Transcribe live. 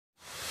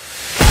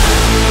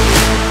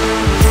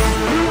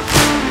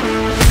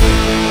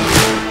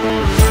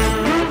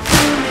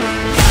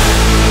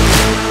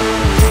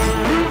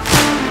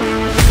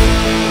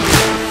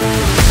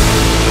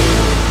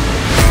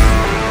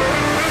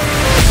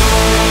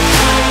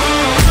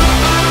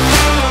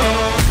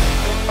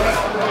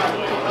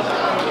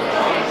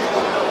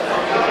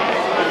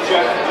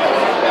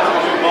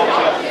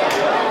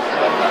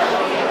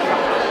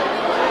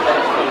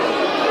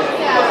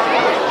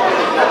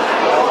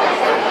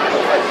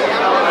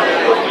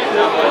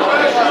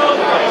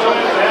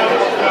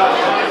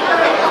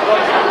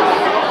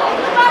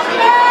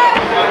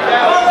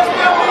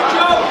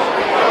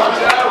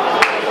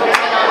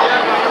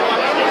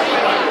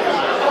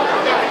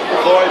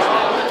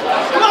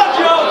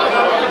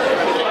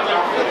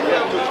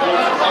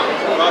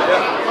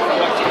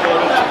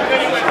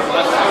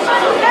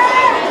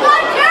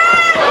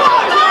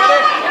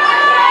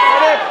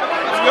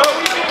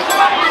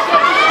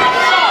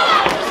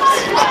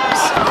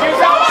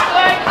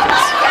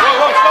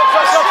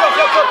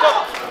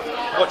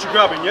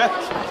grabbing, yeah?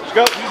 Let's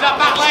go. Use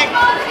that back leg.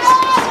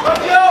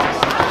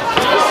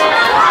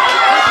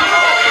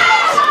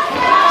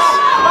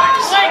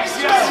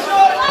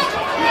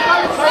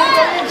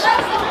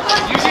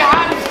 Use your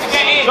hands to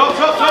get in. Top.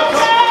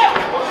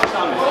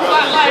 Hold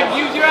that leg,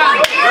 use your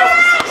hands.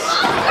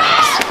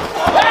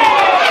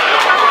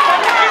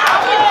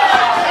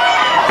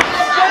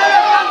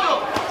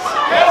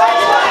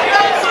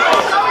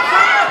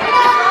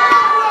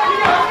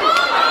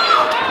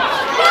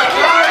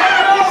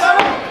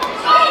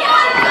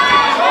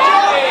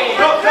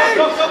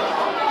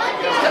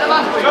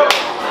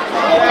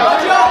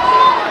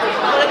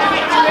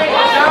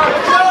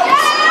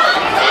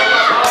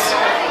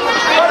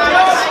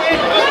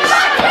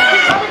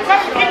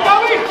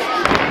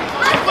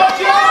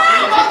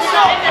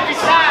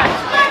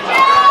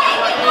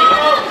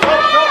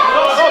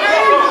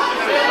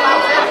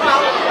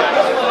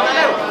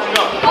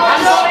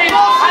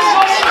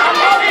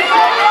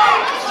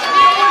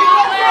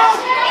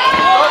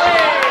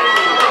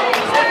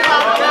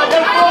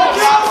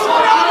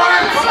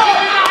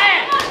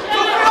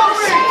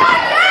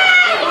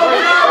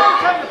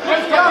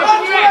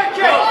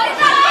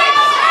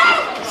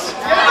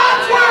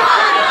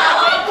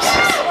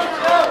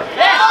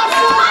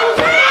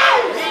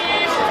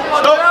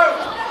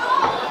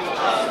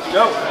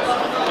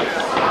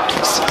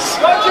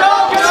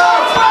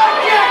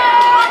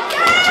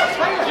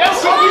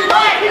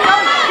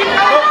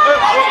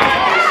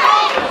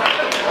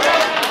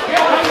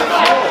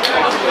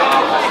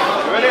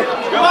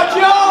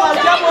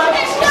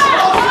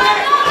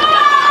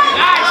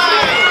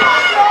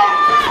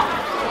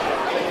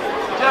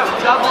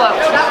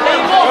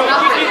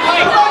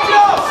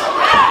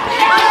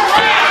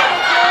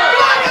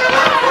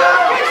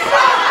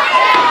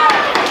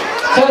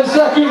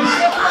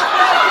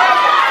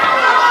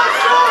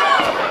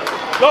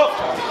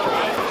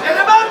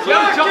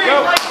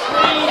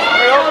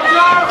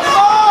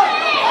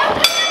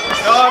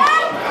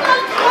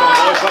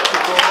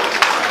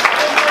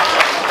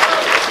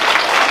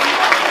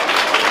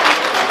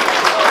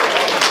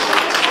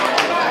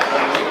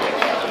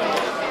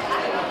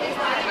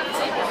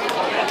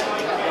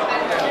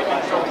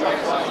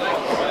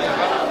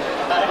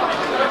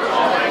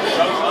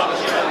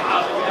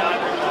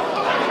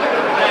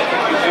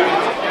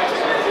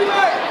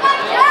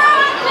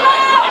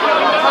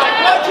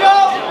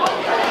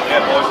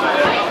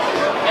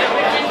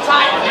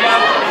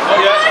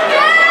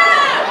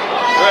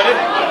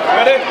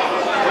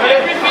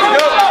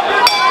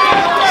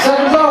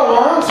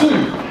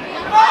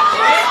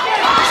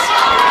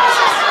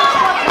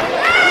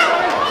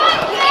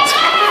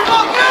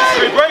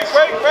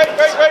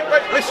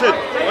 Listen,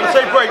 when I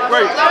say break,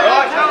 alright?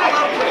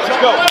 Let's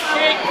go.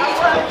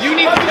 You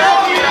need to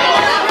go.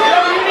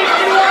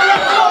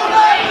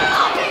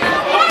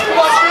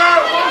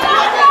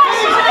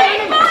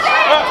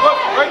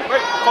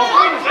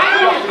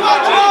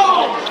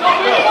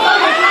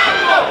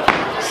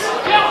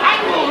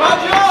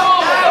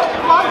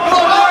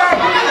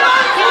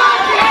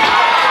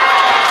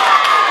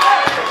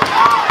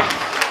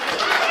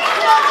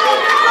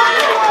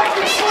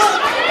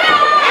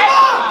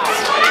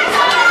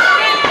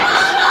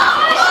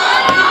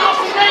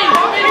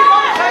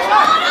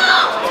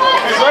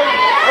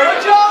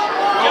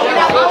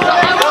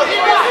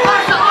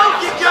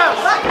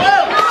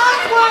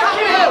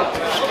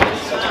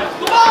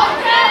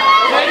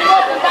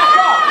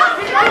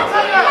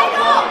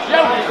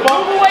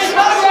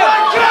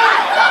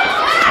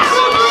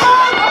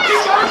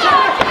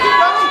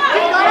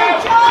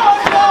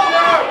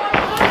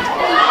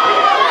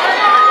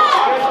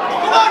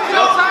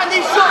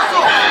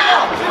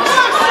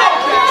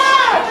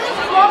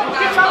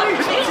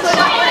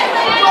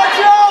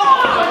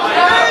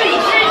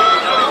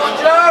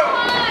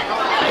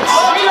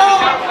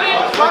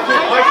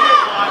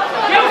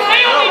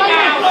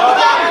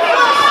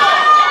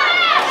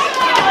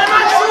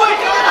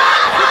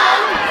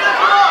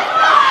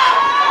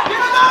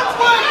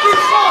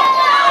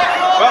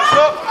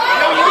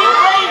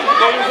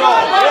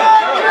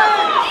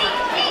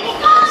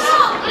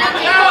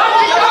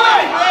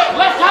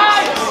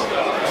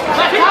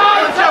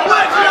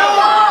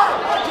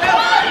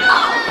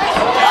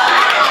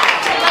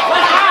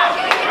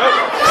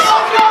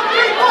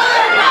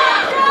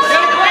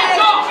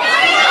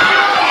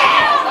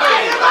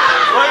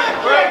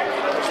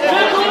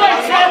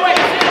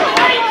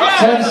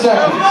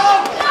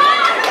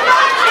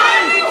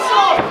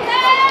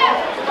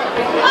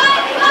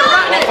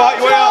 Fight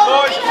your way out,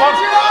 boys. Come on.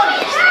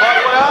 Fight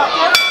your way out.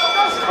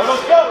 Hold on,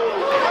 go.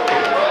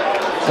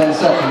 10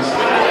 seconds.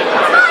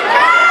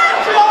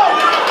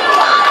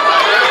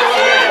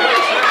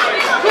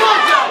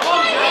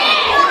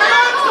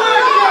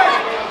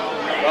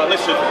 Right,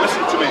 listen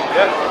to me,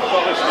 yeah?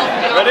 Stop listening.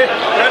 Ready?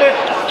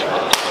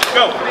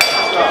 Go.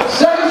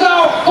 Seconds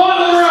out,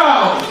 final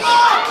round.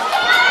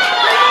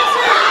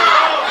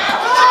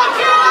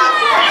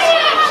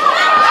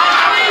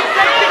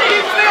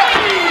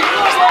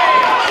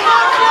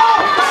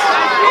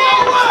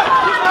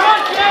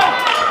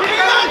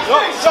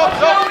 Stop.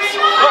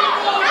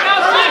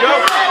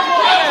 Go.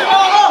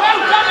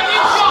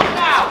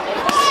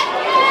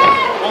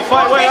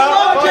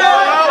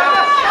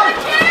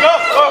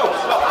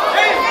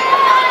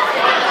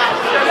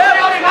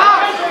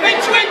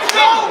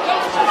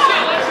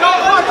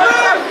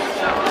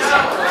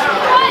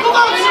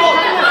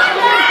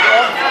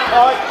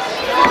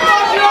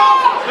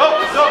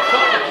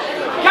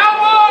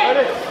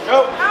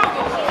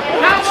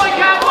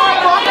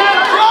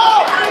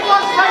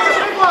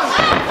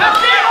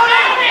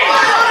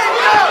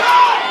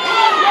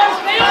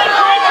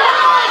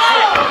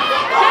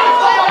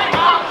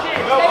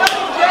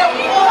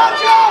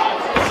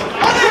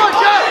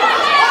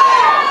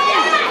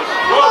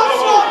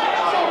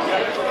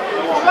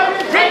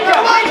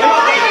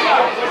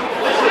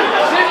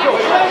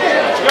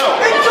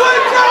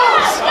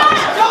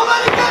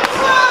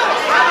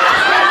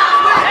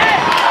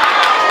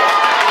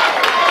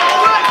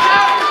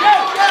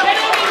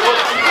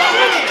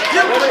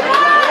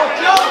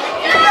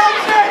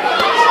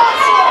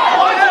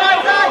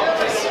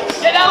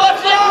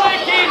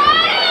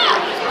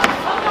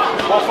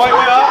 fight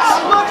way up.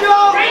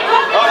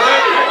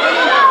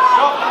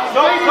 Stop.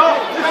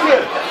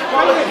 Listen.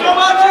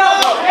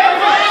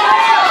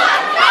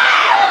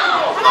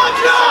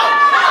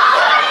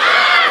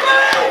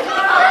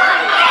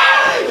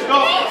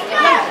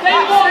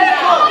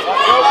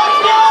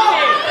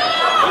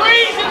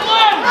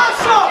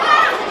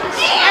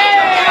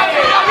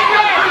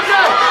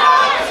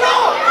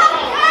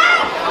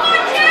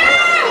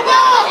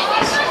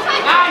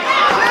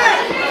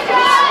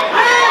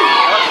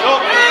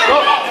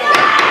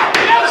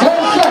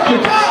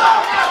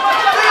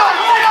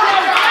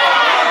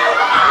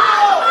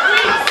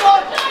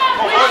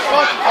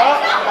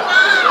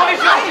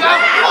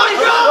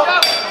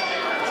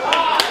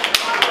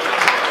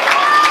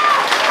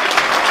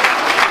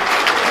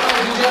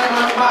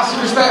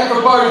 Massive respect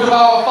for both of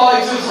our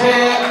fighters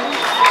here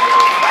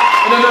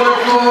in another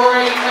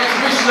great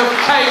exhibition of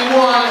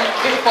K1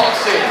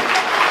 Kickboxing.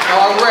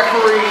 Our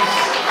referees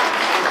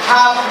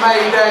have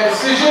made their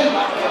decision,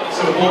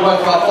 so we'll pull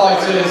both of our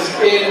fighters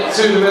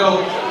into the middle.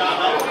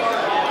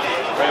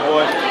 Great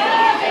boy.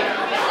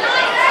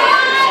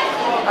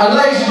 And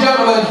ladies and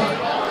gentlemen,